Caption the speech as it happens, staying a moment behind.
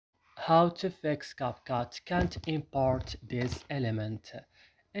How to fix CapCut can't import this element.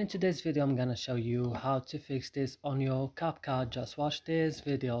 In today's video I'm gonna show you how to fix this on your CapCut. Just watch this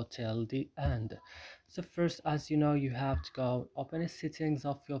video till the end. So first, as you know, you have to go open the settings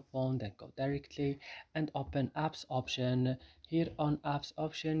of your phone, then go directly and open apps option. Here on apps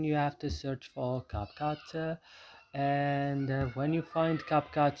option you have to search for CapCut, and when you find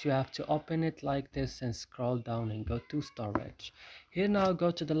CapCut you have to open it like this and scroll down and go to storage. Here now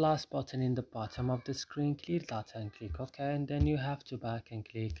go to the last button in the bottom of the screen, clear data and click OK, and then you have to back and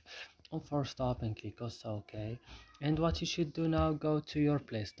click on force stop and click also OK. And what you should do now, go to your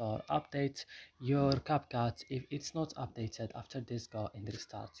Play Store, update your CapCut. If it's not updated after this, go and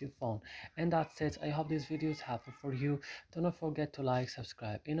restart your phone. And that's it. I hope this video is helpful for you. Do not forget to like,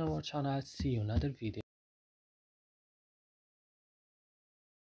 subscribe in our channel. See you in another video.